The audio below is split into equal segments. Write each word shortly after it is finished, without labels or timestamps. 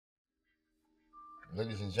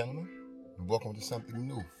Ladies and gentlemen, welcome to something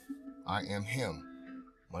new. I am him.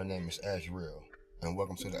 My name is Azrael, and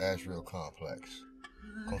welcome to the Azrael Complex.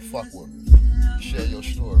 Come fuck with me. Share your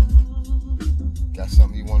story. Got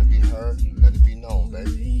something you want to be heard? Let it be known,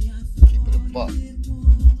 baby. Keep it a buck.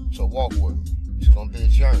 So walk with me. It's gonna be a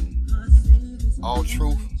journey. All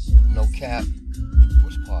truth, no cap.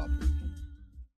 What's poppin'?